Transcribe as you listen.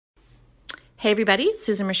Hey everybody,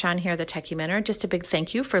 Susan Mershon here, the Techie Mentor. Just a big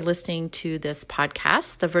thank you for listening to this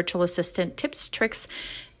podcast, the Virtual Assistant Tips, Tricks,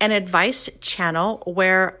 and Advice channel,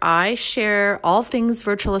 where I share all things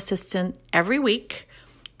virtual assistant every week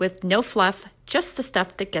with no fluff, just the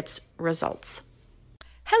stuff that gets results.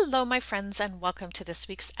 Hello, my friends, and welcome to this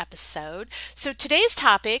week's episode. So today's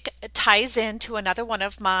topic ties into another one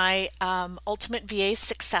of my Ultimate VA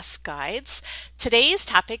Success Guides. Today's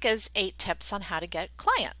topic is 8 tips on how to get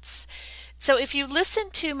clients. So if you listen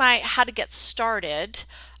to my How to Get Started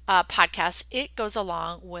podcast, it goes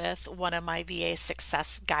along with one of my VA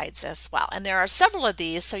Success Guides as well. And there are several of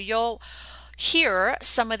these, so you'll hear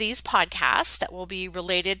some of these podcasts that will be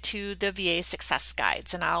related to the VA Success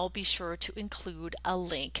Guides, and I'll be sure to include a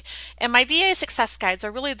link. And my VA Success Guides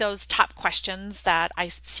are really those top questions that I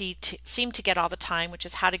seem to get all the time, which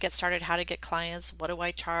is how to get started, how to get clients, what do I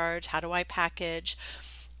charge, how do I package.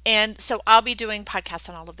 And so I'll be doing podcasts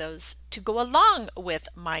on all of those to go along with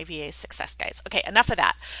my VA Success Guides. Okay, enough of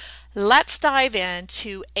that. Let's dive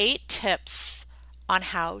into 8 tips on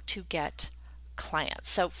how to get clients.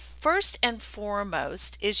 So first and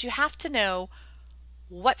foremost is you have to know,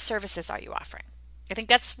 what services are you offering? I think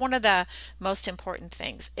that's one of the most important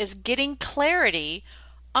things, is getting clarity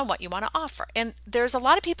on what you want to offer. And there's a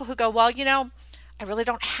lot of people who go, well, I really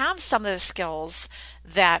don't have some of the skills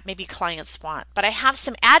that maybe clients want, but I have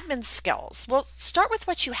some admin skills. Well, start with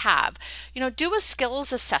what you have. Do a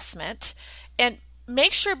skills assessment and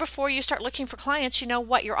make sure before you start looking for clients, you know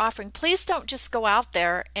what you're offering. Please don't just go out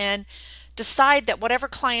there and decide that whatever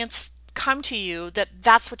clients come to you,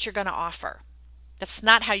 that's what you're going to offer. That's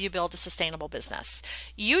not how you build a sustainable business.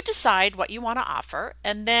 You decide what you want to offer,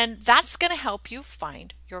 and then that's going to help you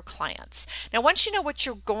find your clients. Now, once you know what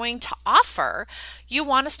you're going to offer, you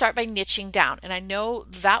want to start by niching down. And I know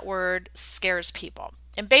that word scares people.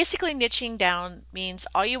 And basically, niching down means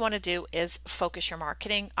all you want to do is focus your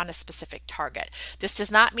marketing on a specific target. This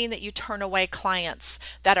does not mean that you turn away clients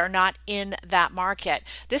that are not in that market.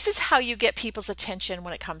 This is how you get people's attention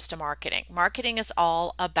when it comes to marketing. Marketing is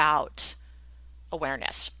all about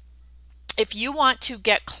awareness. If you want to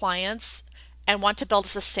get clients and want to build a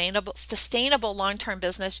sustainable long-term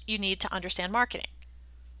business, you need to understand marketing.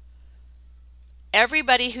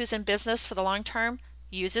 Everybody who's in business for the long term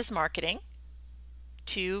uses marketing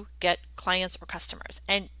to get clients or customers,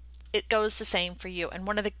 and it goes the same for you. And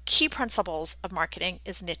one of the key principles of marketing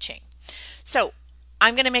is niching. So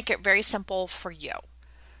I'm going to make it very simple for you.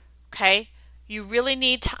 Okay, you really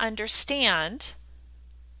need to understand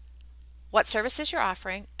what services you're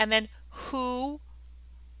offering, and then who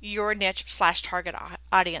your niche/target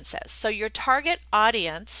audience is. So your target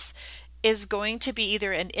audience is going to be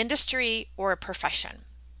either an industry or a profession.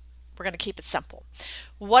 We're going to keep it simple.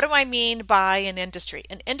 What do I mean by an industry?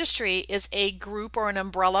 An industry is a group or an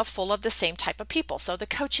umbrella full of the same type of people. So the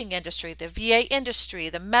coaching industry, the VA industry,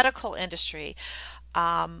 the medical industry,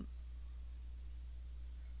 the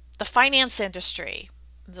finance industry,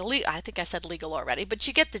 I think I said legal already, but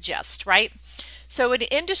you get the gist, right? So an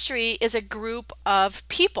industry is a group of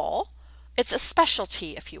people. It's a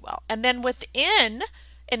specialty, if you will. And then within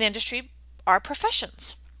an industry are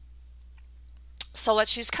professions. So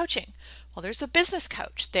let's use coaching. Well, there's a business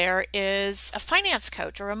coach. There is a finance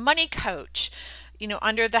coach or a money coach.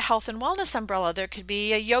 Under the health and wellness umbrella, there could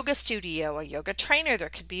be a yoga studio, a yoga trainer. There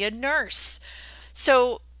could be a nurse.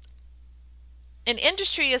 So an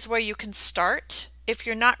industry is where you can start if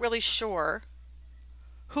you're not really sure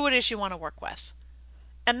who it is you want to work with.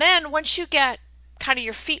 And then once you get kind of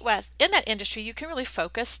your feet wet in that industry, you can really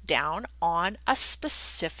focus down on a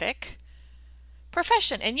specific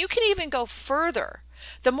profession. And you can even go further.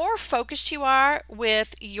 The more focused you are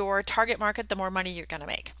with your target market, the more money you're going to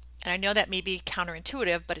make. And I know that may be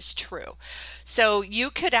counterintuitive, but it's true. So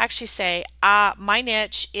you could actually say, my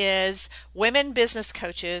niche is women business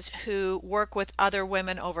coaches who work with other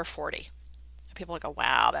women over 40. People go,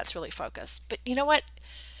 wow, that's really focused. But you know what?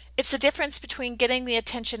 It's the difference between getting the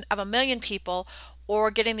attention of 1 million people or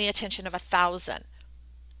getting the attention of 1,000.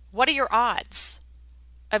 What are your odds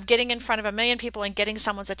of getting in front of 1 million people and getting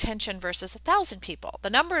someone's attention versus 1,000 people? The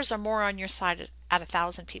numbers are more on your side at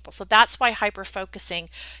 1,000 people. So that's why hyper-focusing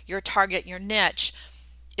your target, your niche,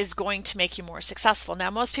 is going to make you more successful. Now,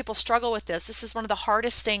 most people struggle with this. This is one of the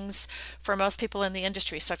hardest things for most people in the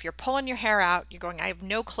industry. So if you're pulling your hair out, you're going, I have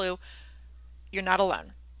no clue, you're not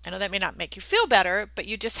alone. I know that may not make you feel better, but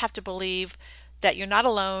you just have to believe that you're not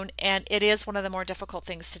alone, and it is one of the more difficult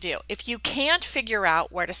things to do. If you can't figure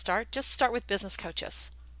out where to start, just start with business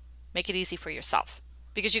coaches. Make it easy for yourself.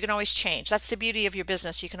 because you can always change. That's the beauty of your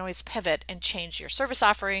business. You can always pivot and change your service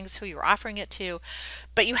offerings, who you're offering it to,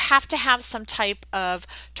 but you have to have some type of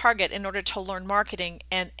target in order to learn marketing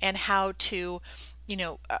and how to,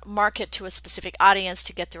 market to a specific audience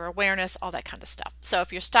to get their awareness, all that kind of stuff. So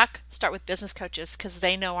if you're stuck, start with business coaches because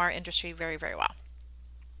they know our industry very, very well.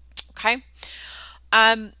 Okay.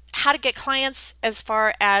 How to get clients as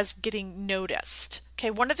far as getting noticed.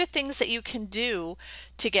 Okay, one of the things that you can do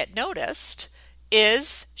to get noticed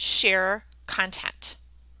is share content.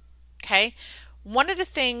 Okay, one of the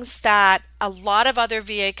things that a lot of other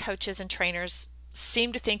VA coaches and trainers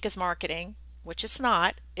seem to think is marketing, which it's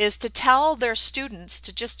not, is to tell their students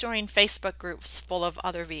to just join Facebook groups full of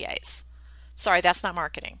other VAs. Sorry, that's not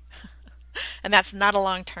marketing. And that's not a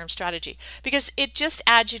long-term strategy because it just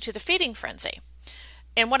adds you to the feeding frenzy.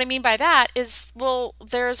 And what I mean by that is, well,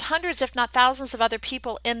 there's hundreds, if not thousands of other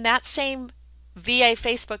people in that same VA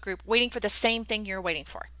Facebook group waiting for the same thing you're waiting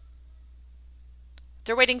for.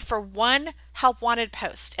 They're waiting for one help wanted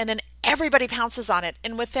post and then everybody pounces on it.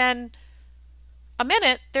 And within a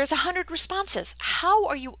minute, there's 100 responses. How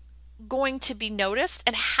are you going to be noticed?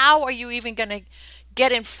 And how are you even going to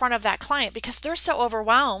get in front of that client? Because they're so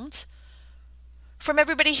overwhelmed from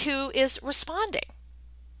everybody who is responding.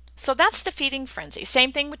 So that's the feeding frenzy.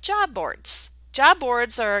 Same thing with job boards. Job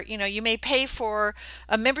boards are, you may pay for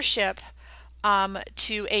a membership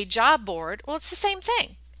to a job board. Well, it's the same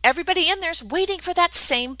thing. Everybody in there is waiting for that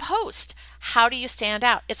same post. How do you stand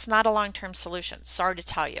out? It's not a long-term solution. Sorry to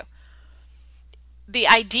tell you. The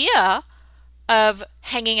idea of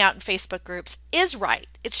hanging out in Facebook groups is right.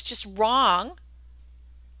 It's just wrong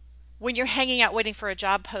when you're hanging out waiting for a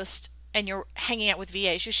job post and you're hanging out with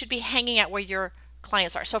VAs. You should be hanging out where your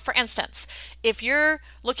clients are. So for instance, if you're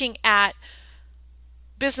looking at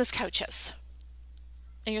business coaches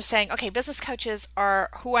and you're saying, okay, business coaches are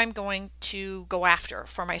who I'm going to go after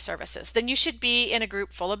for my services, then you should be in a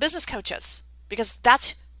group full of business coaches because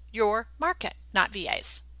that's your market, not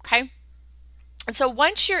VAs. Okay. And so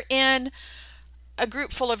once you're in a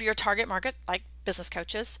group full of your target market, like business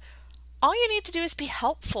coaches, all you need to do is be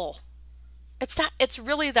helpful. It's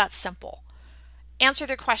really that simple. Answer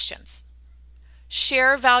their questions.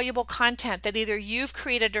 Share valuable content that either you've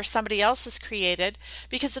created or somebody else has created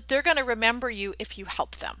because they're going to remember you if you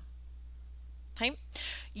help them. Okay?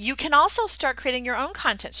 You can also start creating your own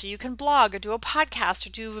content. So you can blog or do a podcast or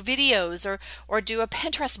do videos or do a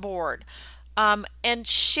Pinterest board and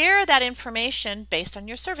share that information based on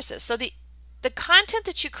your services. So the content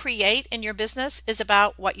that you create in your business is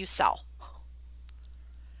about what you sell.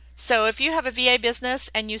 So if you have a VA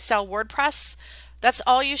business and you sell WordPress, that's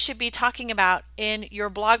all you should be talking about in your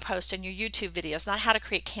blog post and your YouTube videos, not how to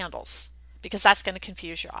create candles, because that's going to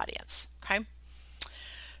confuse your audience. Okay.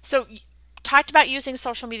 So talked about using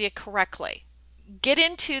social media correctly. Get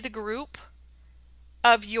into the group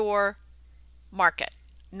of your market,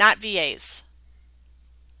 not VAs.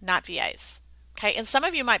 Not VAs. Okay. And some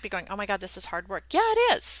of you might be going, oh my God, this is hard work. Yeah,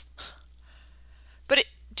 it is. But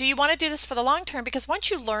do you want to do this for the long term? Because once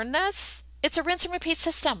you learn this, it's a rinse and repeat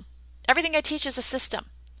system. Everything I teach is a system.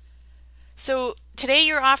 So today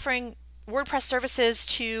you're offering WordPress services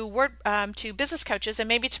to business coaches, and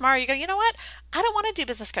maybe tomorrow you go, you know what? I don't want to do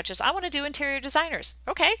business coaches. I want to do interior designers.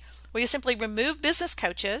 Okay. Well, you simply remove business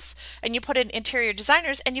coaches and you put in interior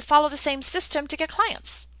designers and you follow the same system to get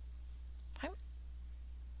clients. Okay.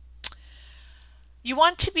 You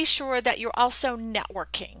want to be sure that you're also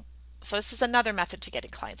networking. So this is another method to getting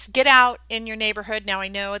clients. Get out in your neighborhood. Now I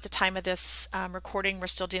know at the time of this recording we're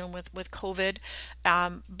still dealing with COVID,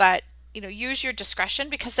 but use your discretion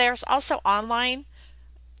because there's also online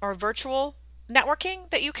or virtual networking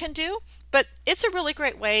that you can do. But it's a really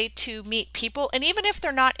great way to meet people, and even if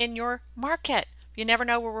they're not in your market, you never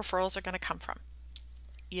know where referrals are going to come from.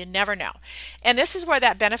 You never know. And this is where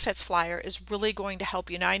that benefits flyer is really going to help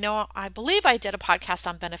you. Now, I believe I did a podcast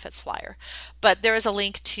on benefits flyer, but there is a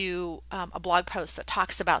link to a blog post that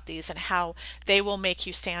talks about these and how they will make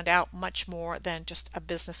you stand out much more than just a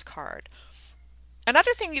business card.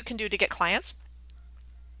 Another thing you can do to get clients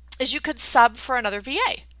is you could sub for another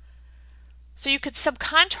VA. So you could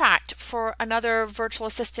subcontract for another virtual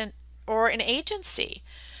assistant or an agency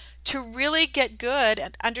to really get good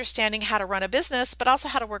at understanding how to run a business, but also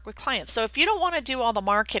how to work with clients. So if you don't want to do all the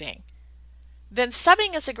marketing, then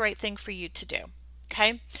subbing is a great thing for you to do.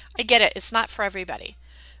 Okay. I get it. It's not for everybody,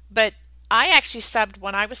 but I actually subbed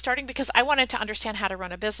when I was starting because I wanted to understand how to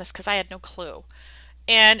run a business because I had no clue.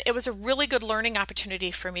 And it was a really good learning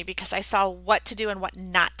opportunity for me because I saw what to do and what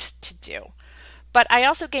not to do. But I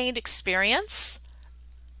also gained experience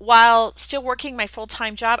while still working my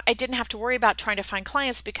full-time job, I didn't have to worry about trying to find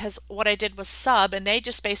clients because what I did was sub, and they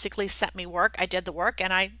just basically sent me work. I did the work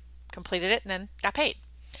and I completed it and then got paid.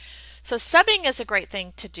 So subbing is a great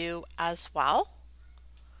thing to do as well.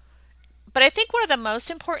 But I think one of the most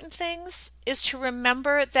important things is to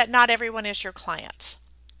remember that not everyone is your client.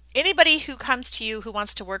 Anybody who comes to you who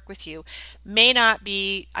wants to work with you may not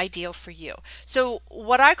be ideal for you. So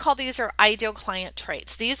what I call these are ideal client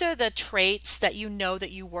traits. These are the traits that you know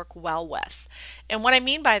that you work well with. And what I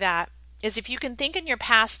mean by that is if you can think in your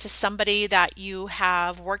past to somebody that you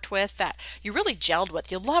have worked with that you really gelled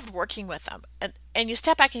with, you loved working with them, and you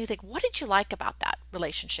step back and you think, what did you like about that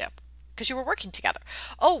relationship? Because you were working together.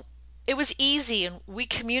 Oh, it was easy and we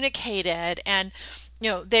communicated, and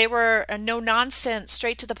they were a no nonsense,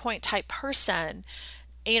 straight to the point type person,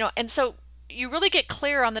 and so you really get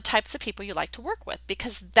clear on the types of people you like to work with,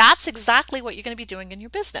 because that's exactly what you're going to be doing in your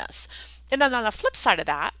business. And then on the flip side of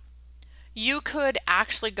that, you could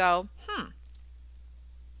actually go,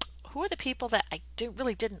 who are the people that I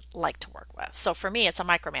really didn't like to work with? So for me, it's a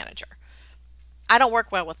micromanager. I don't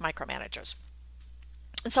work well with micromanagers.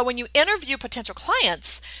 And so when you interview potential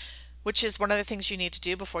clients, which is one of the things you need to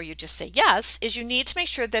do before you just say yes, is you need to make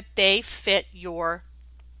sure that they fit your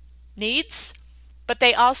needs, but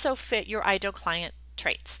they also fit your ideal client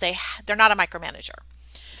traits. They're not a micromanager,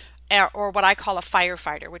 or what I call a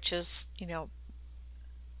firefighter, which is,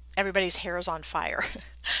 everybody's hair is on fire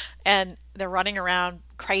and they're running around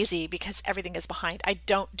crazy because everything is behind. I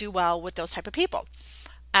don't do well with those type of people.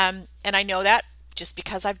 And I know that just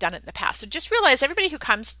because I've done it in the past. So just realize everybody who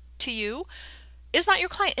comes to you is not your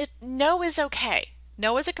client. No is okay.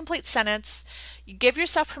 No is a complete sentence. You give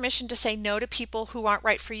yourself permission to say no to people who aren't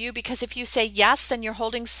right for you, because if you say yes, then you're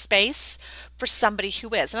holding space for somebody who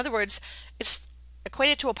is. In other words, it's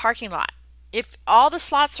equated to a parking lot. If all the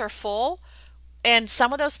slots are full and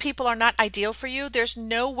some of those people are not ideal for you, there's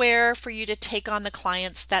nowhere for you to take on the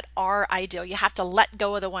clients that are ideal. You have to let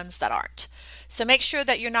go of the ones that aren't. So make sure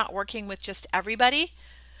that you're not working with just everybody.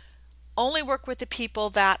 Only work with the people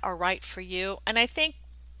that are right for you. And I think,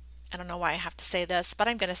 I don't know why I have to say this, but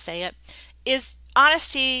I'm going to say it, is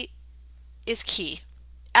honesty is key.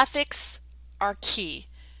 Ethics are key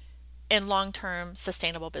in long-term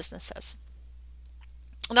sustainable businesses.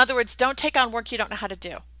 In other words, don't take on work you don't know how to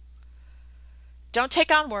do. Don't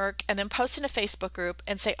take on work and then post in a Facebook group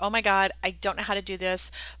and say, oh my God, I don't know how to do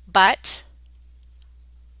this, but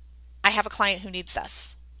I have a client who needs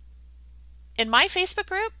this. In my Facebook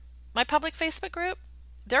group, my public Facebook group,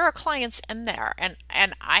 there are clients in there. And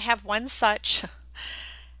I have one such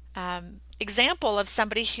example of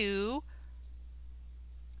somebody who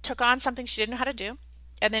took on something she didn't know how to do.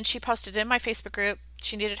 And then she posted in my Facebook group,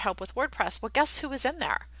 she needed help with WordPress. Well, guess who was in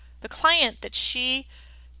there? The client that she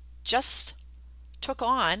just took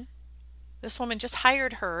on. This woman just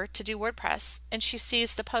hired her to do WordPress, and she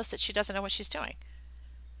sees the post that she doesn't know what she's doing.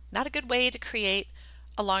 Not a good way to create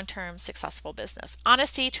a long-term successful business.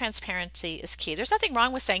 Honesty, transparency is key. There's nothing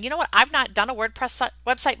wrong with saying, you know what, I've not done a WordPress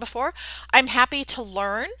website before. I'm happy to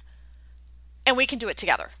learn and we can do it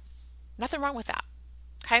together. Nothing wrong with that.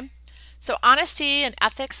 Okay? So honesty and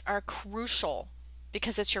ethics are crucial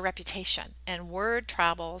because it's your reputation and word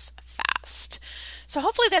travels fast. So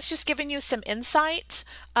hopefully that's just giving you some insight.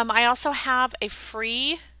 I also have a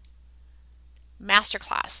free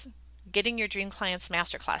masterclass, Getting Your Dream Clients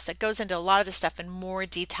Masterclass, that goes into a lot of this stuff in more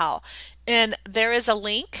detail. And there is a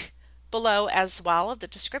link below as well of the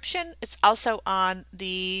description. It's also on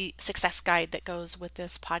the success guide that goes with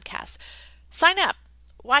this podcast. Sign up,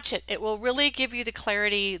 watch it. It will really give you the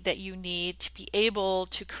clarity that you need to be able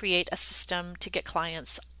to create a system to get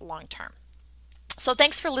clients long term. So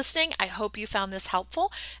thanks for listening. I hope you found this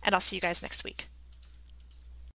helpful, and I'll see you guys next week.